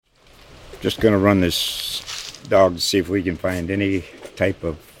Just going to run this dog to see if we can find any type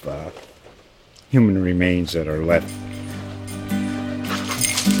of human remains that are left.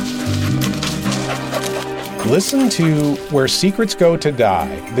 Listen to Where Secrets Go to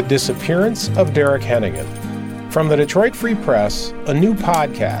Die, The Disappearance of Derek Hennigan. From the Detroit Free Press, a new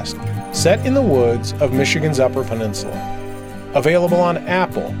podcast set in the woods of Michigan's Upper Peninsula. Available on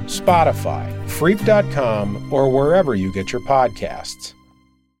Apple, Spotify, Freep.com, or wherever you get your podcasts.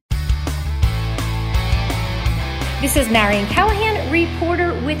 This is Marion Callahan,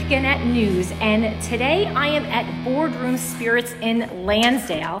 reporter with Gannett News, and today I am at Boardroom Spirits in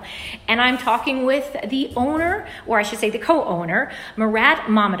Lansdale, and I'm talking with the owner, or I should say the co-owner, Marat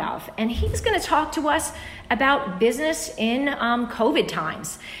Mamedov, and he's going to talk to us about business in COVID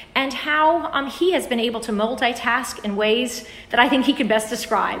times and how he has been able to multitask in ways that I think he could best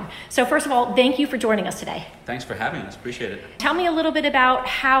describe. So first of all, thank you for joining us today. Thanks for having us. Appreciate it. Tell me a little bit about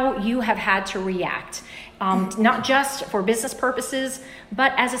how you have had to react. Not just for business purposes,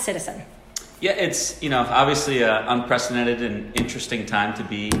 but as a citizen. Yeah, it's, obviously an unprecedented and interesting time to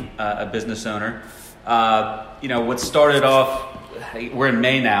be a business owner. What started off, we're in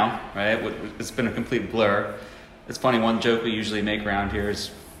May now, right? It's been a complete blur. It's funny, one joke we usually make around here is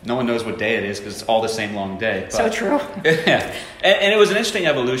no one knows what day it is because it's all the same long day. But, so true. Yeah, and it was an interesting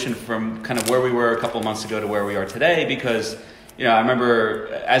evolution from kind of where we were a couple of months ago to where we are today because I remember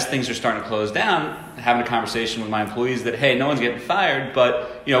as things are starting to close down, having a conversation with my employees that, hey, no one's getting fired,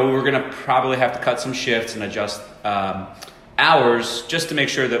 but, we're going to probably have to cut some shifts and adjust hours just to make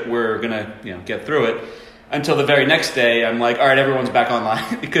sure that we're going to, get through it. Until the very next day, I'm like, all right, everyone's back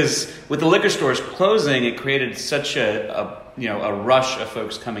online. Because with the liquor stores closing, it created such a rush of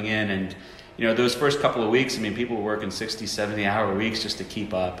folks coming in. And, those first couple of weeks, people were working 60, 70-hour weeks just to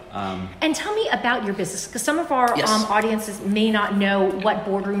keep up. And tell me about your business, because some of our audiences may not know what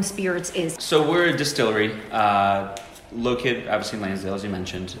Boardroom Spirits is. So we're a distillery located, obviously, in Lansdale, as you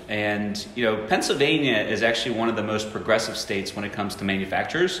mentioned. And, Pennsylvania is actually one of the most progressive states when it comes to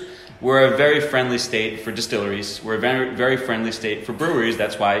manufacturers. We're a very friendly state for distilleries. We're a very, very friendly state for breweries.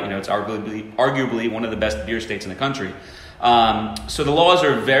 That's why, it's arguably one of the best beer states in the country. So the laws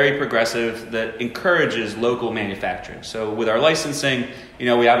are very progressive that encourages local manufacturing. So with our licensing,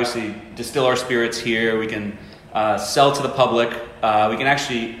 we obviously distill our spirits here. We can sell to the public. We can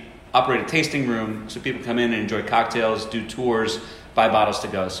actually operate a tasting room so people come in and enjoy cocktails, do tours, buy bottles to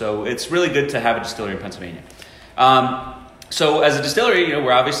go. So it's really good to have a distillery in Pennsylvania. So as a distillery,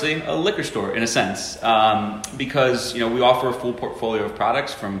 we're obviously a liquor store in a sense because, we offer a full portfolio of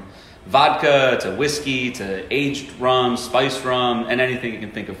products from vodka to whiskey to aged rum, spiced rum, and anything you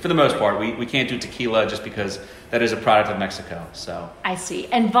can think of. For the most part, we can't do tequila just because that is a product of Mexico. So I see.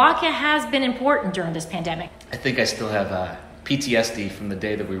 And vodka has been important during this pandemic. I think I still have PTSD from the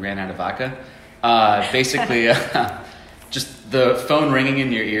day that we ran out of vodka. Basically, just the phone ringing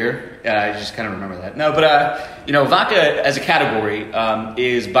in your ear. I just kind of remember that. No, but vodka as a category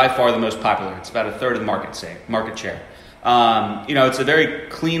is by far the most popular. It's about a third of the market share. It's a very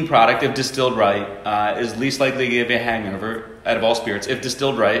clean product if distilled right. Is least likely to give you a hangover out of all spirits if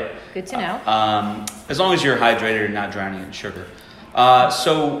distilled right. Good to know. As long as you're hydrated and not drowning in sugar.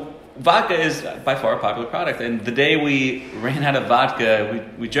 So vodka is by far a popular product. And the day we ran out of vodka,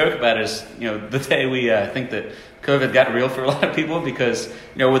 we joke about it as the day we think that COVID got real for a lot of people because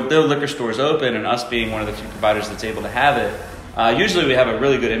with their liquor stores open and us being one of the few providers that's able to have it. Usually we have a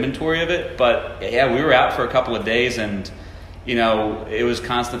really good inventory of it, but yeah, we were out for a couple of days and, it was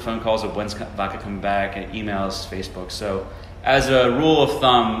constant phone calls of when's vodka coming back and emails, Facebook. So as a rule of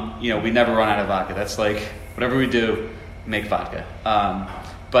thumb, we never run out of vodka. That's like whatever we do, make vodka.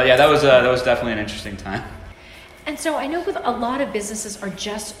 But yeah, that was definitely an interesting time. And so I know with a lot of businesses are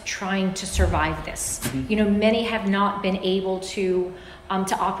just trying to survive this. Mm-hmm. Many have not been able to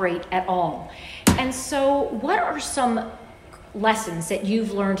operate at all. And so what are some lessons that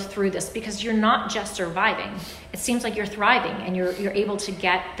you've learned through this, because you're not just surviving, it seems like you're thriving and you're able to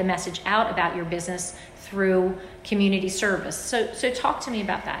get the message out about your business through community service. So talk to me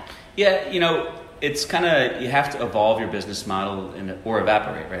about that. Yeah, it's kind of, you have to evolve your business model or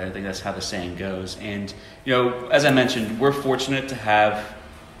evaporate, right? I think that's how the saying goes. And as I mentioned, we're fortunate to have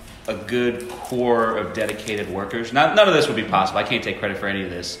a good core of dedicated workers. None of this would be possible. I can't take credit for any of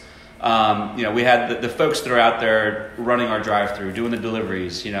this. We had the folks that are out there running our drive-through, doing the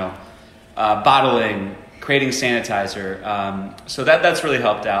deliveries, bottling, creating sanitizer. So that's really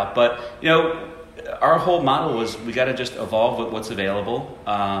helped out. But, our whole model was we got to just evolve with what's available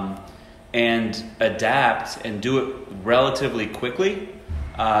and adapt and do it relatively quickly.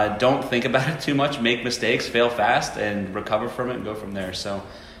 Don't think about it too much, make mistakes, fail fast, and recover from it and go from there. So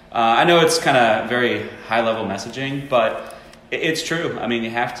I know it's kind of very high-level messaging, but it's true. I mean, you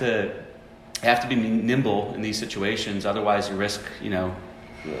have to be nimble in these situations. Otherwise, you risk,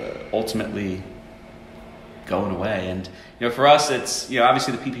 ultimately going away. And, for us, it's,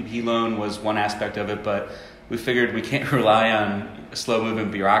 obviously the PPP loan was one aspect of it, but we figured we can't rely on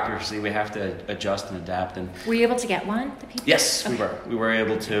slow-moving bureaucracy. We have to adjust and adapt. And were you able to get one? The PPP? Yes, okay. We were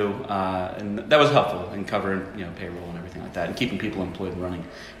able to, and that was helpful in covering, payroll and everything like that, and keeping people employed and running.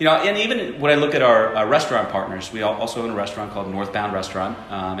 And even when I look at our restaurant partners, we also own a restaurant called Northbound Restaurant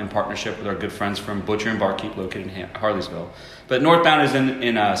in partnership with our good friends from Butcher and Barkeep located in Harleysville. But Northbound is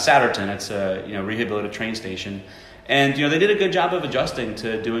in Satterton. It's a rehabilitated train station. And, they did a good job of adjusting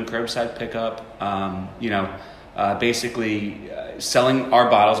to doing curbside pickup, basically selling our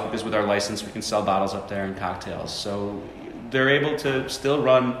bottles, because with our license we can sell bottles up there and cocktails. So they're able to still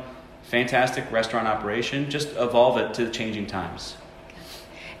run fantastic restaurant operation, just evolve it to changing times.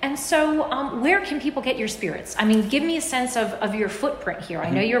 And so where can people get your spirits? I mean, give me a sense of your footprint here. I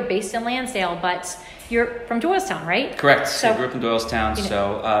know you're based in Lansdale, but you're from Doylestown, right? Correct. So, I grew up in Doylestown.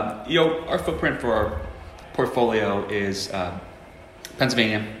 So, our footprint for our portfolio is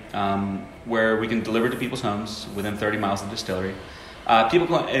Pennsylvania, where we can deliver to people's homes within 30 miles of the distillery.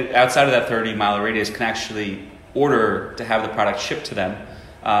 People outside of that 30-mile radius can actually order to have the product shipped to them.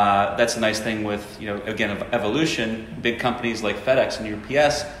 That's a nice thing with, again, evolution. Big companies like FedEx and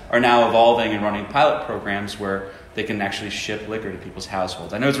UPS are now evolving and running pilot programs where they can actually ship liquor to people's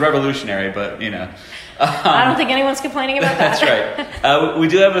households. I know it's revolutionary, but, I don't think anyone's complaining about that. That's right. We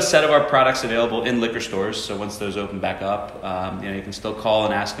do have a set of our products available in liquor stores, so once those open back up, you can still call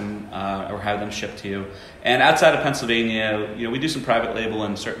and ask them or have them shipped to you. And outside of Pennsylvania, we do some private label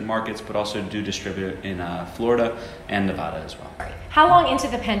in certain markets, but also do distribute in Florida and Nevada as well. How long into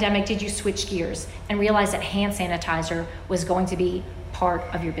the pandemic did you switch gears and realize that hand sanitizer was going to be part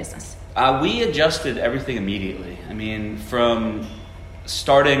of your business? We adjusted everything immediately. I mean, from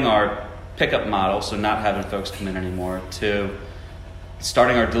starting our pickup model, so not having folks come in anymore, to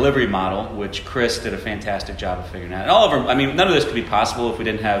starting our delivery model, which Chris did a fantastic job of figuring out. And all of our, none of this could be possible if we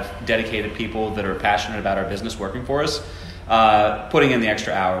didn't have dedicated people that are passionate about our business working for us, putting in the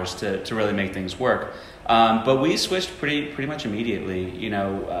extra hours to really make things work. But we switched pretty much immediately.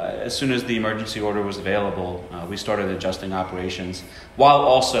 As soon as the emergency order was available, we started adjusting operations while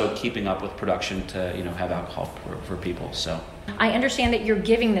also keeping up with production to have alcohol for people. So I understand that you're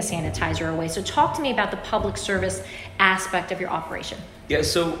giving the sanitizer away. So talk to me about the public service aspect of your operation. Yeah.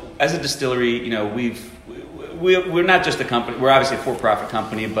 So as a distillery, we're not just a company. We're obviously a for-profit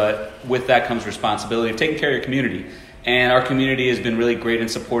company, but with that comes responsibility of taking care of your community. And our community has been really great in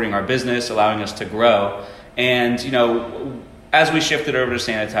supporting our business, allowing us to grow. And, as we shifted over to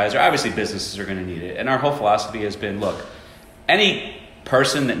sanitizer, obviously businesses are going to need it. And our whole philosophy has been, look, any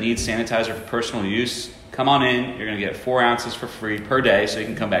person that needs sanitizer for personal use, come on in. You're going to get 4 ounces for free per day, so you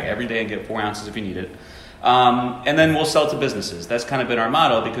can come back every day and get 4 ounces if you need it. And then we'll sell to businesses. That's kind of been our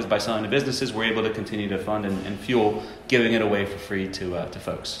motto, because by selling to businesses, we're able to continue to fund and fuel giving it away for free to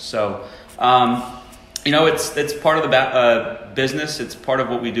folks. So, it's part of the business. It's part of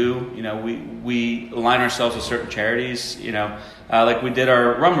what we do. We align ourselves with certain charities. Like we did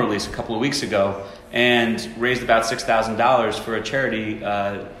our rum release a couple of weeks ago and raised about $6,000 for a charity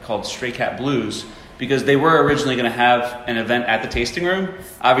called Stray Cat Blues, because they were originally going to have an event at the tasting room.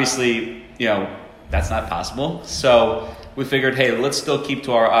 Obviously, that's not possible. So we figured, hey, let's still keep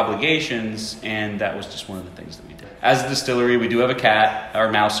to our obligations, and that was just one of the things that we did. As a distillery, we do have a cat,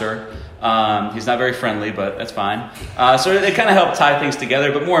 our Mouser. He's not very friendly, but that's fine. So it kind of helped tie things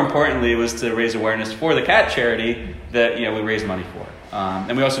together, but more importantly was to raise awareness for the cat charity that we raised money for.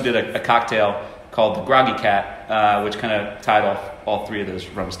 And we also did a cocktail called the Groggy Cat, which kind of tied off all three of those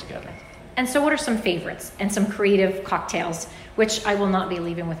rums together. And so what are some favorites and some creative cocktails, which I will not be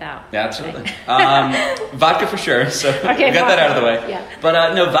leaving without? Yeah, absolutely. Vodka for sure. So okay, we got that out of the way. Yeah.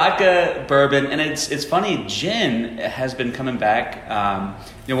 But no, vodka, bourbon, and it's funny, gin has been coming back.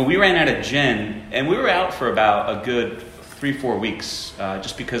 When we ran out of gin, and we were out for about a good 3-4 weeks,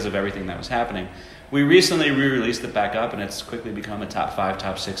 just because of everything that was happening. We recently re-released it back up, and it's quickly become a top 5,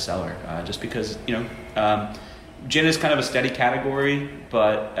 top 6 seller, just because, gin is kind of a steady category,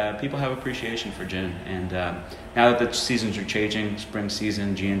 but people have appreciation for gin. And now that the seasons are changing, spring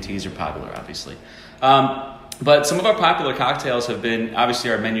season, G&Ts are popular, obviously. But some of our popular cocktails have been,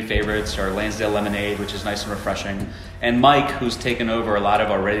 obviously, our menu favorites, our Lansdale Lemonade, which is nice and refreshing. And Mike, who's taken over a lot of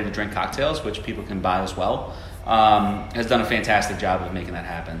our ready-to-drink cocktails, which people can buy as well, has done a fantastic job of making that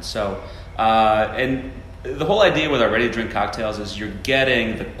happen. So, and the whole idea with our ready-to-drink cocktails is you're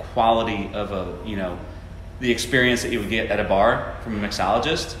getting the quality of the experience that you would get at a bar from a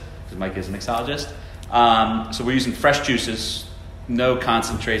mixologist, because Mike is a mixologist. So we're using fresh juices, no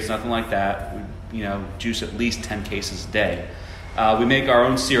concentrates, nothing like that. We, juice at least 10 cases a day. We make our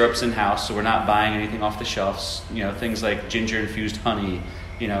own syrups in-house, so we're not buying anything off the shelves. Things like ginger-infused honey,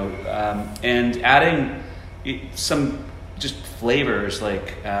 and adding some just flavors,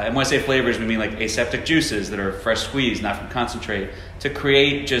 and when I say flavors, we mean like aseptic juices that are fresh squeezed, not from concentrate, to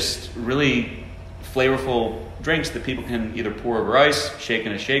create just really flavorful drinks that people can either pour over ice, shake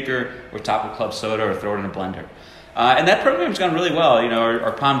in a shaker, or top with club soda, or throw it in a blender. And that program's gone really well.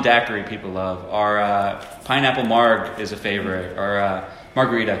 Our palm daiquiri people love. Our pineapple marg is a favorite. Our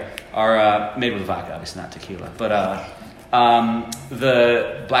margarita are made with vodka, obviously not tequila. But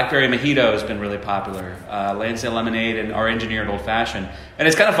the blackberry mojito has been really popular. Lansdale lemonade and our engineered old fashioned. And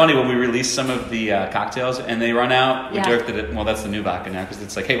it's kind of funny when we release some of the cocktails and they run out. We joke that that's the new vodka now, because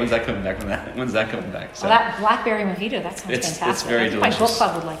it's like, hey, when's that coming back? When's that coming back? So that blackberry mojito, that sounds fantastic. It's very delicious. My book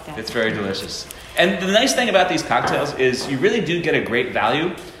club would like that. It's very delicious. And the nice thing about these cocktails is you really do get a great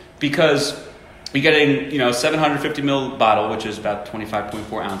value, because you're getting 750 ml bottle, which is about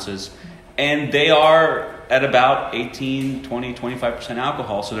 25.4 ounces, and they are at about 18, 20, 25%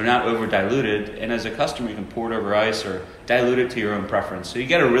 alcohol, so they're not over diluted. And as a customer, you can pour it over ice or dilute it to your own preference. So you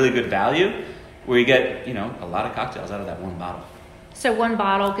get a really good value where you get a lot of cocktails out of that one bottle. So one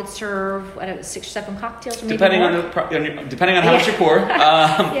bottle could serve 6 or 7 cocktails, or maybe depending more? Depending on how much you pour. You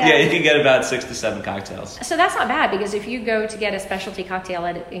can get about 6 to 7 cocktails. So that's not bad, because if you go to get a specialty cocktail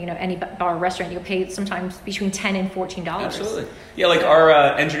at any bar or restaurant, you'll pay sometimes between $10 and $14. Absolutely. Yeah, like our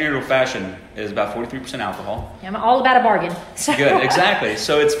engineered old fashioned is about 43% alcohol. Yeah, I'm all about a bargain. So. Good, exactly.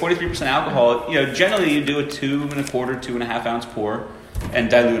 So it's 43% alcohol. Generally you do a 2 1/4 ounce pour and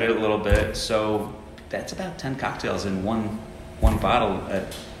dilute it a little bit. So that's about 10 cocktails in one bottle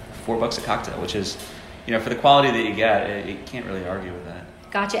at $4 a cocktail, which is, for the quality that you get, you can't really argue with that.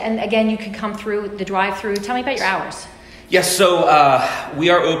 Gotcha. And again, you can come through the drive-through. Tell me about your hours. Yes, so we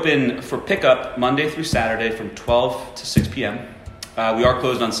are open for pickup Monday through Saturday from 12 to 6 p.m. We are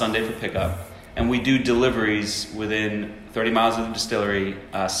closed on Sunday for pickup, and we do deliveries within 30 miles of the distillery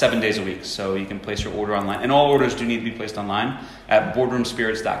 7 days a week. So you can place your order online, and all orders do need to be placed online at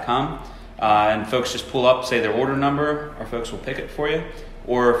boardroomspirits.com. And folks just pull up, say their order number, our folks will pick it for you.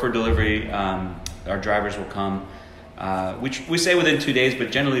 Or for delivery, our drivers will come. We say within 2 days, but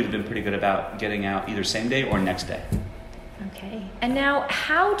generally we've been pretty good about getting out either same day or next day. Okay. And now,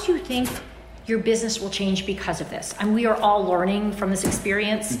 how do you think your business will change because of this? We are all learning from this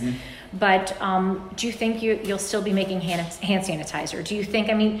experience, but do you think you'll still be making hand sanitizer? Do you think,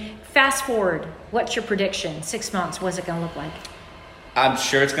 fast forward, what's your prediction? 6 months, what's it going to look like? I'm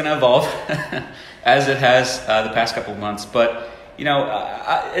sure it's going to evolve as it has the past couple of months, but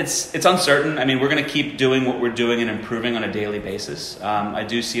it's uncertain. We're going to keep doing what we're doing and improving on a daily basis. I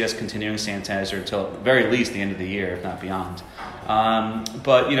do see us continuing sanitizer until at the very least the end of the year, if not beyond.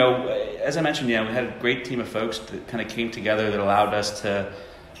 But as I mentioned, we had a great team of folks that kind of came together that allowed us to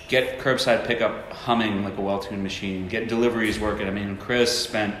get curbside pickup humming like a well-tuned machine, get deliveries working. Chris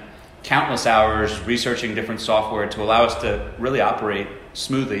spent countless hours researching different software to allow us to really operate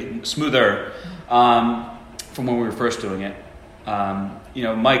smoother from when we were first doing it.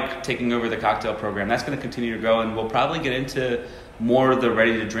 Mike taking over the cocktail program, that's going to continue to grow, and we'll probably get into more of the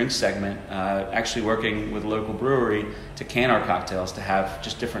ready-to-drink segment, actually working with a local brewery to can our cocktails to have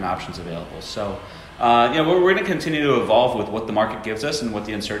just different options available. So, we're going to continue to evolve with what the market gives us and what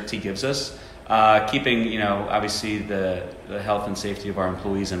the uncertainty gives us. Keeping, obviously the health and safety of our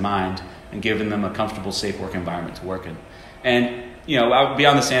employees in mind, and giving them a comfortable, safe work environment to work in. And,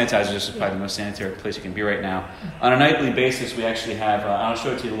 beyond the sanitizer, this is probably the most sanitary place you can be right now. On a nightly basis, we actually have, I'll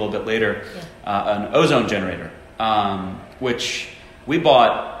show it to you a little bit later, an ozone generator, which we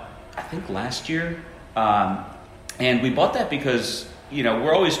bought, I think, last year. And we bought that because,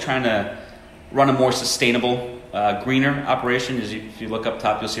 we're always trying to run a more sustainable, greener operation. If you look up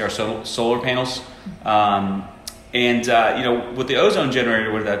top, you'll see our solar panels. With the ozone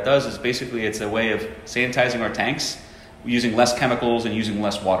generator, what that does is basically it's a way of sanitizing our tanks using less chemicals and using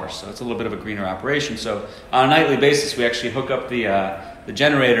less water. So it's a little bit of a greener operation. So on a nightly basis, we actually hook up the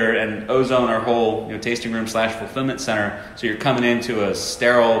generator and ozone our whole tasting room / fulfillment center. So you're coming into a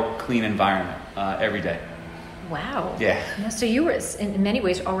sterile, clean environment every day. Wow. Yeah. So you were in many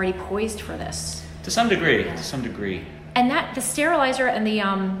ways already poised for this. To some degree. And the sterilizer and the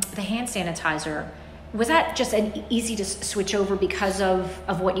hand sanitizer, was that just an easy to switch over because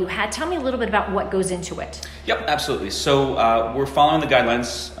of what you had? Tell me a little bit about what goes into it. Yep, absolutely. So we're following the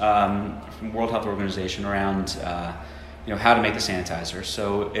guidelines from World Health Organization around how to make the sanitizer.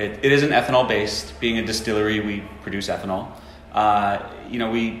 So it isn't ethanol based. Being a distillery, we produce ethanol.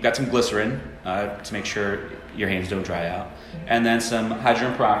 We got some glycerin to make sure your hands don't dry out, and then some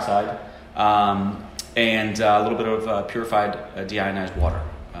hydrogen peroxide, and a little bit of purified deionized water.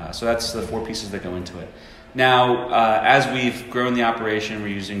 So that's the 4 pieces that go into it. Now, as we've grown the operation, we're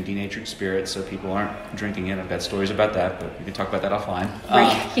using denatured spirits, so people aren't drinking it. I've got stories about that, but we can talk about that offline.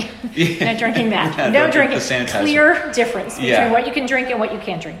 Right. Not drinking that. No drinking. The sanitizer. Clear difference between what you can drink and what you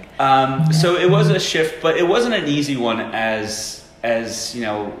can't drink. So it was a shift, but it wasn't an easy one as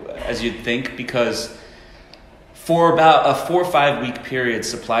you'd think, because for about a 4 or 5 week period,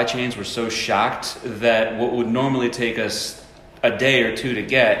 supply chains were so shocked that what would normally take us a day or 2 to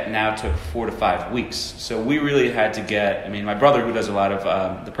get now took 4 to 5 weeks. So we really had to get, my brother, who does a lot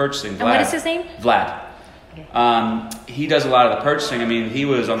of the purchasing, Vlad. And what is his name? Vlad. Okay. He does a lot of the purchasing. He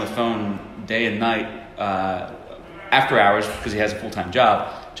was on the phone day and night after hours, because he has a full-time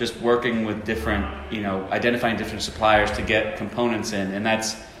job, just working with different, identifying different suppliers to get components in. And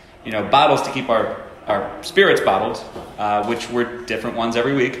that's, bottles to keep our spirits bottled, which were different ones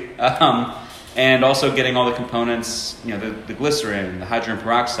every week. And also getting all the components, the glycerin, the hydrogen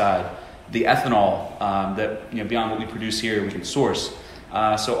peroxide, the ethanol, that, beyond what we produce here, we can source.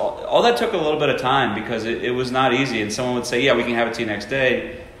 So all that took a little bit of time, because it was not easy. And someone would say, yeah, we can have it to you next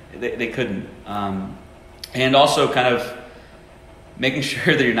day. They couldn't. And also kind of making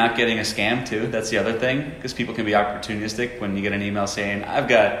sure that you're not getting a scam too. That's the other thing, because people can be opportunistic when you get an email saying, I've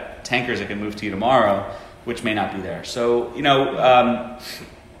got tankers that can move to you tomorrow, which may not be there. So,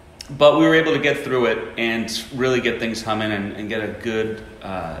 but we were able to get through it and really get things humming and get a good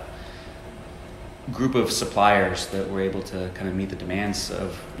group of suppliers that were able to kind of meet the demands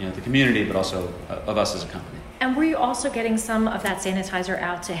of the community, but also of us as a company. And were you also getting some of that sanitizer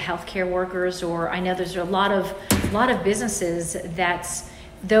out to healthcare workers? Or I know there's a lot of businesses that,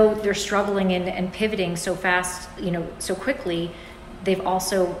 though they're struggling and pivoting so fast, so quickly, they've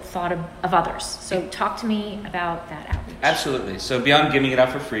also thought of others. So talk to me about that outreach. Absolutely. So beyond giving it out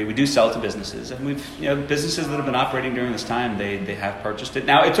for free, we do sell it to businesses. And we've, businesses that have been operating during this time, they have purchased it.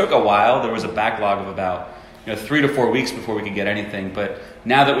 Now, it took a while. There was a backlog of about 3 to 4 weeks before we could get anything. But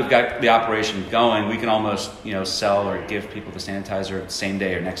now that we've got the operation going, we can almost, sell or give people the sanitizer the same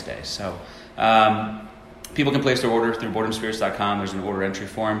day or next day. So people can place their order through boardroomspirits.com. There's an order entry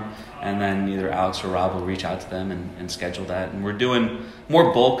form, and then either Alex or Rob will reach out to them and schedule that. And we're doing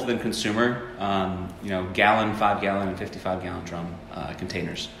more bulk than consumer, gallon, 5-gallon, and 55-gallon drum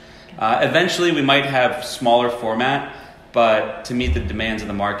containers. Eventually, we might have smaller format, but to meet the demands of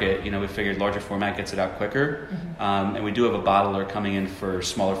the market, we figured larger format gets it out quicker. Mm-hmm. And we do have a bottler coming in for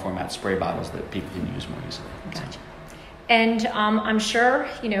smaller format spray bottles that people can use more easily. Gotcha. And I'm sure,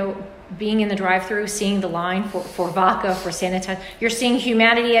 being in the drive-thru, seeing the line for vodka, for sanitizer, you're seeing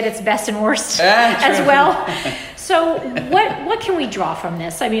humanity at its best and worst as well. So what can we draw from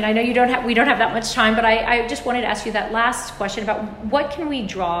this? I know we don't have that much time, but I just wanted to ask you that last question about what can we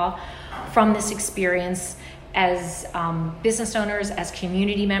draw from this experience as business owners, as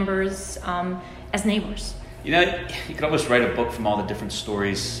community members, as neighbors? You could almost write a book from all the different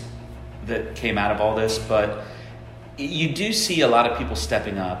stories that came out of all this, but you do see a lot of people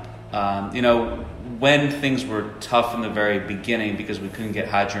stepping up. When things were tough in the very beginning because we couldn't get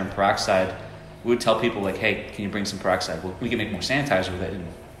hydrogen peroxide, we would tell people like, hey, can you bring some peroxide? Well, we can make more sanitizer with it. And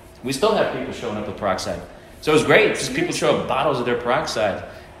we still have people showing up with peroxide. So it was great. Just people show up bottles of their peroxide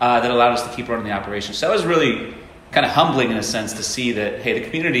that allowed us to keep running the operation. So that was really kind of humbling in a sense to see that, hey, the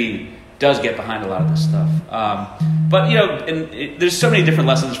community does get behind a lot of this stuff. There's so many different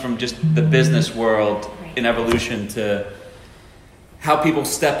lessons from just the business world in evolution to how people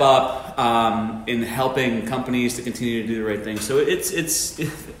step up in helping companies to continue to do the right thing. So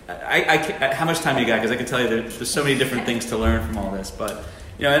how much time you got? Because I can tell you there's so many different things to learn from all this. But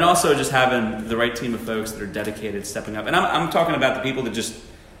and also just having the right team of folks that are dedicated, stepping up. And I'm talking about the people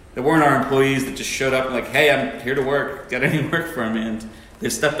that weren't our employees, that just showed up and like, hey, I'm here to work. Got any work for me? And they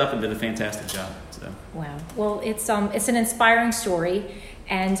stepped up and did a fantastic job. So. Wow. Well, it's an inspiring story,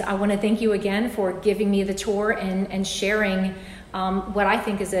 and I want to thank you again for giving me the tour and sharing what I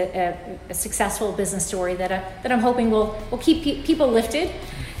think is a successful business story that I'm hoping will keep people lifted,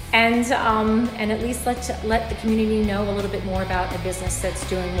 and at least let the community know a little bit more about a business that's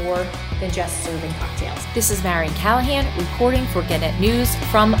doing more than just serving cocktails. This is Marion Callahan reporting for Gannett News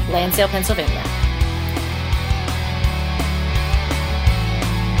from Lansdale, Pennsylvania.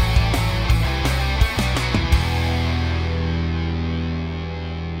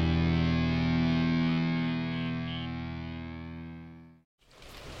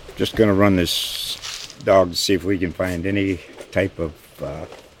 Just going to run this dog to see if we can find any type of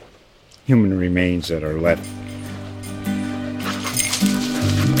human remains that are left.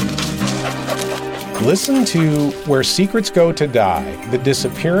 Listen to Where Secrets Go to Die, The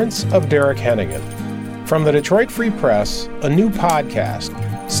Disappearance of Derek Hennigan. From the Detroit Free Press, a new podcast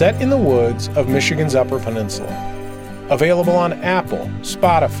set in the woods of Michigan's Upper Peninsula. Available on Apple,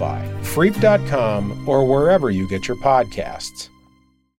 Spotify, Freep.com, or wherever you get your podcasts.